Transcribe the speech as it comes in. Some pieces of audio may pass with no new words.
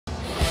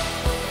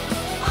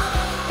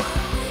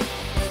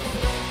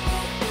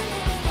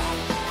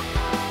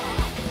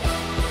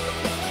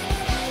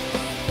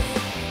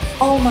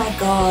Oh my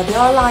god, they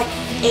are like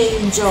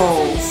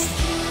angels.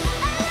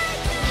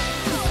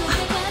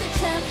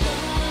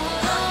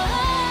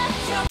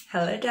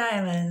 Hello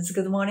diamonds,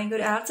 good morning,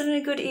 good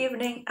afternoon, good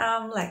evening,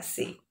 I'm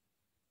Lexi.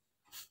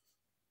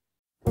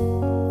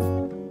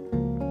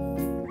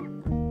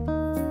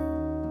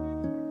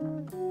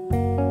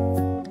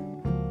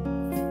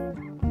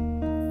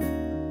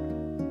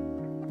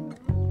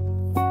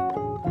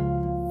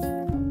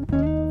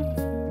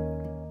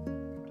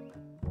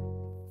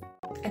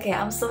 Okay,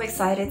 I'm so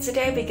excited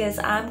today because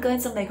I'm going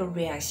to make a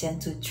reaction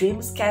to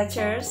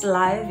Dreamcatcher's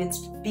live.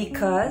 It's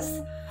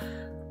because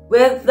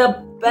with the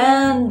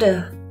band.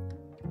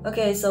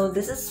 Okay, so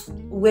this is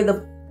with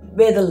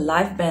the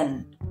live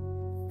band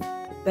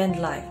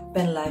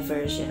live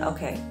version.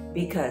 Okay,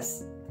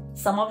 because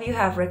some of you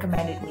have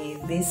recommended me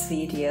this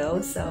video,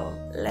 so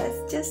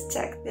let's just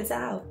check this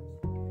out.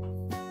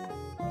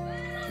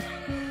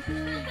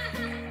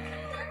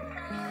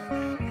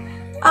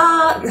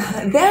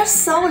 They're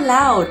so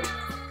loud.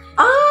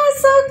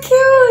 So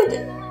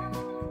cute!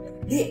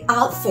 The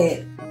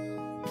outfit.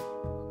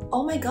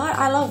 Oh my god,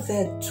 I love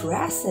their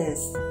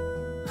dresses.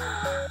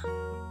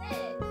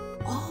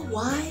 All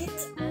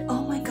white.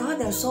 Oh my god,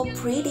 they're so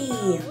pretty.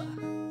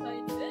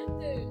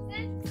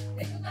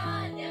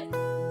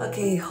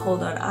 Okay,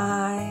 hold on.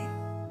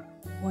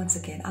 Once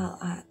again,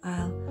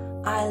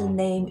 I'll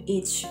name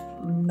each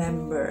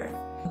member.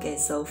 Okay,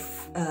 so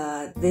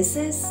this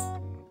is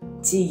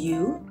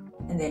Jiyu,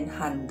 and then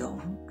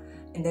Handong,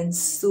 and then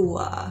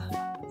Sua.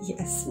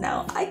 Yes,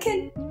 now I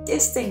can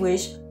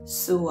distinguish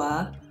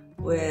Sua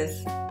with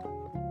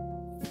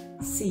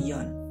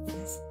Siyeon.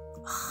 Yes.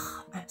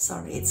 I'm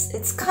sorry,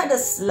 it's kind of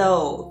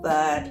slow,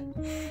 but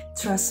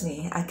trust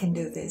me, I can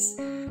do this.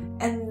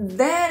 And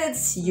then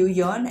it's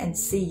Yuyeon and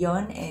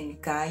Siyeon and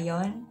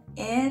Gayeon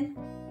and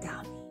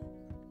Dami.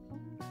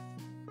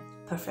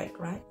 Perfect,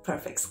 right?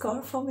 Perfect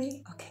score for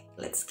me. Okay,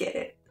 let's get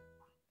it.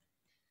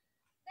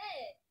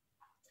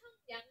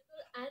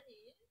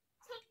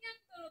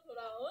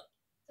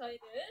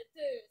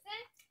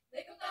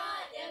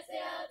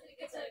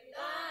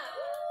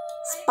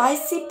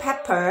 Spicy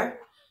pepper,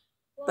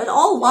 but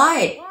all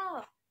white.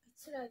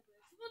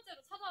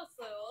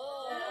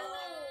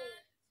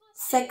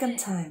 Second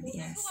time,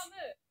 yes.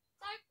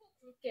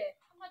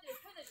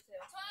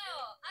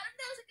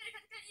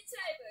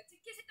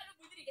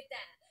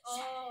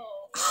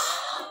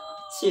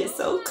 She's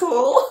so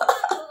cool.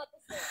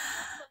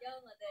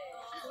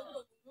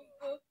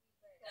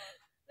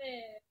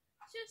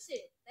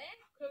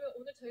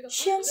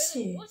 시연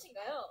씨.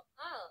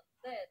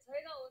 네,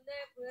 저희가 오늘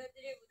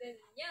보여드릴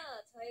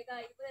무대는요. 저희가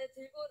이번에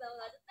들고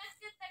나온 아주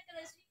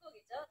따끈따끈한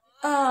신곡이죠.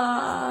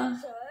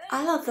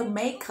 I love the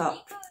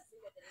makeup.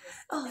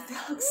 Oh, they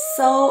look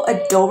so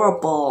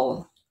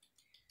adorable.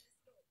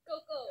 Go,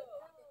 go.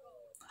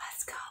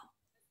 Let's go.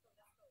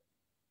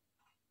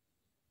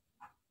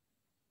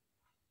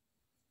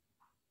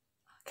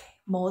 Okay,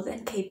 more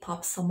than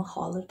K-pop summer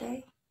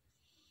holiday.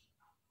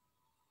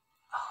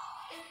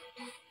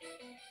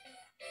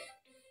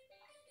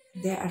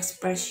 Their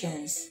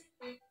expressions.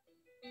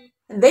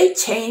 They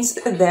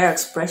changed their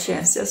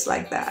expressions just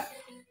like that.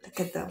 Look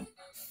at them.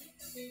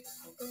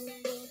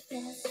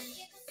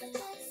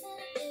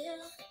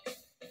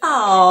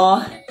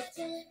 Oh.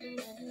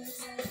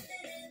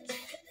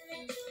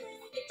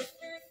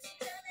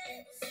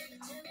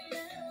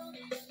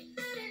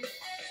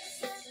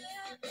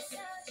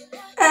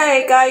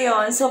 Hey,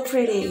 Gayeon, so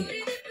pretty.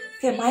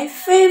 Okay, my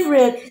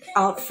favorite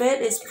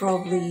outfit is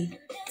probably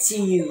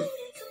Jiyu.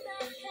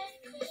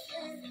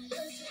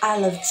 I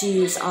love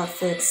Jiyu's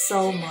outfit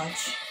so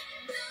much.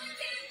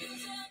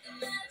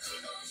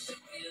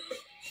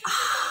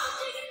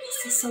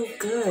 This is so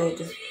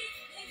good.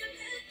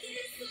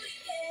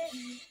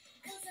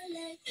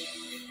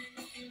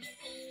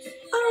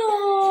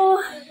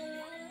 Oh,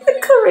 the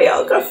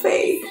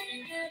choreography.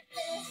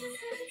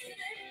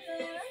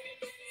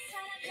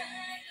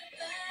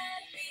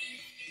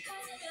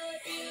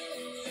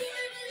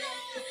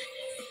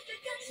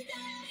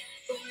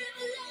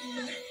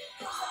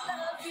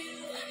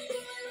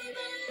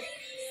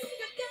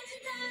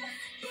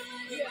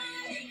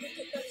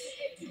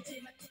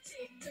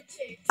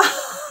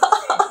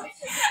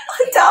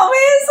 Tommy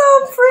is so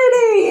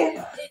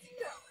pretty.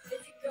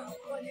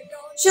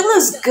 She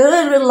looks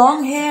good with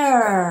long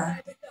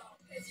hair.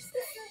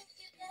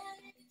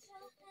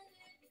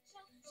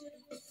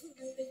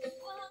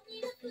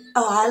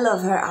 Oh, I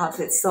love her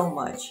outfit so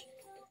much.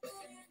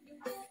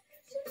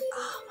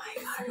 Oh my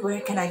god,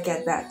 where can I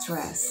get that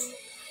dress?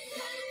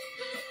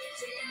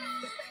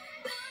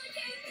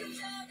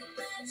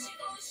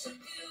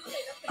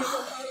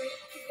 Oh.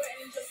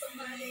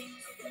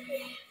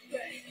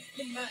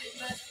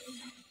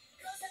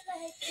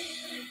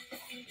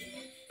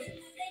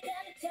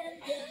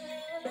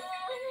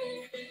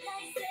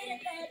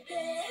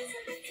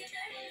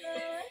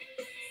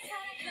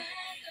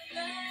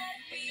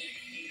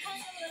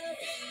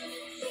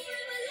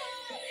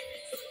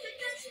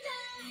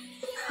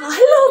 I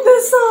love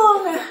this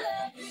song.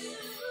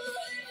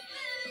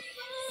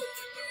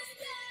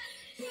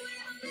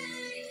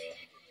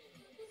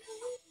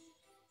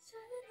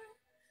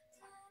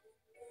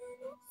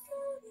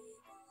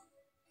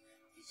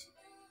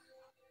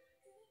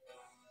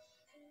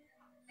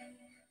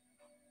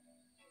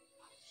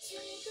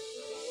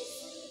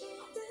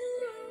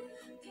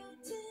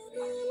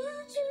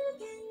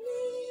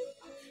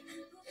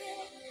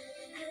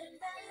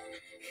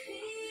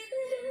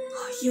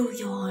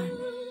 Yoo-yeon.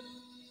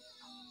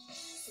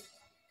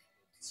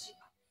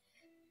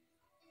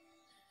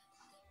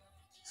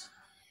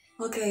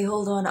 Okay,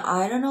 hold on.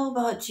 I don't know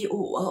about you.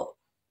 Oh,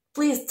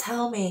 please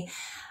tell me,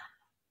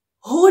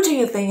 who do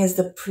you think is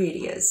the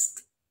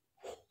prettiest?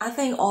 I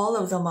think all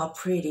of them are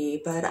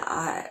pretty, but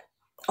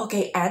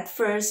okay, at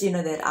first, you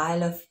know that I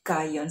love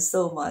Gayeon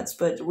so much,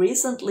 but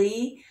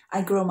recently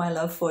I grew my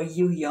love for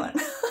Yoo-yeon.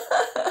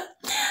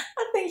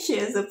 I think she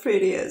is the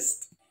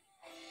prettiest.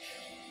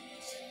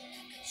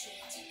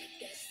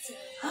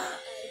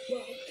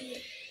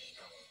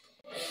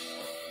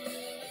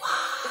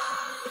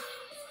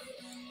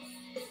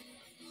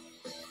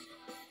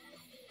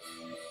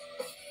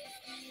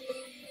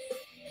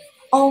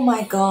 Oh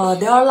my god,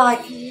 they are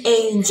like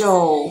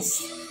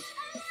angels.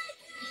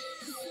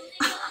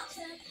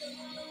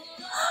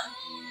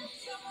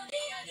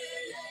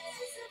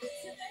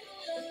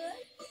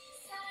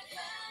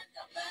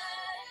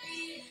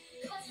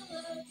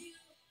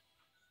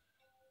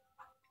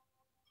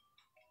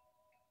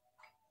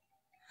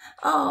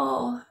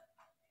 Oh,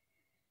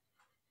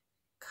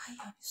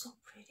 Gayeon is so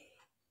pretty.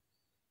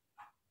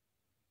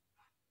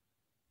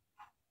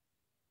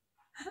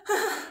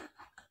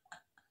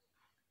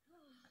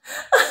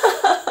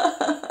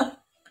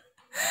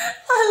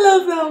 I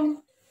love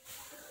them.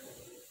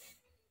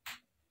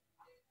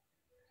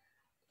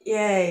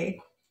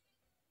 Yay.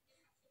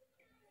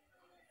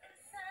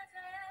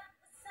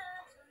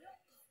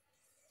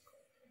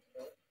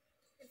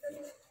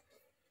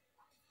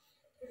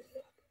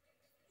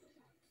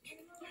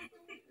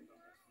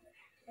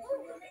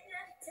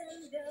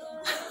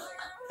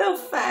 The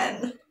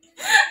fan.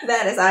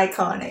 That is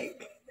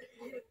iconic.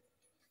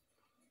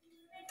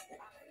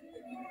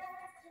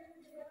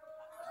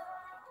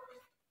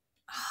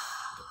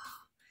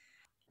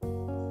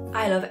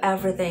 I love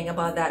everything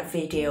about that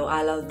video.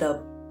 I love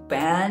the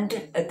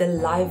band, the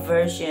live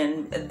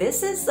version.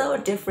 This is so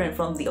different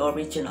from the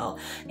original.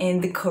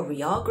 And the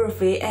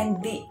choreography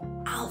and the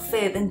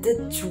outfit and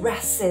the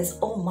dresses.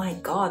 Oh my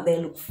god, they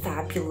look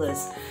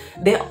fabulous.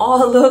 They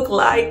all look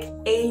like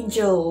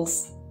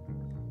angels.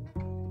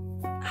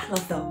 I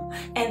love them.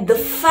 And the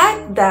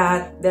fact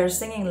that they're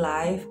singing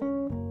live,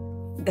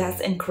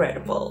 that's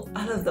incredible.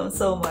 I love them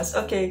so much.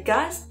 Okay,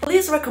 guys,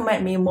 please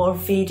recommend me more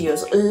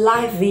videos,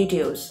 live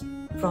videos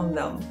from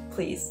them,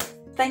 please.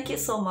 Thank you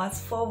so much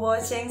for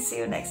watching. See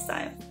you next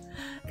time.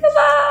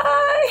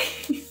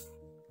 Goodbye.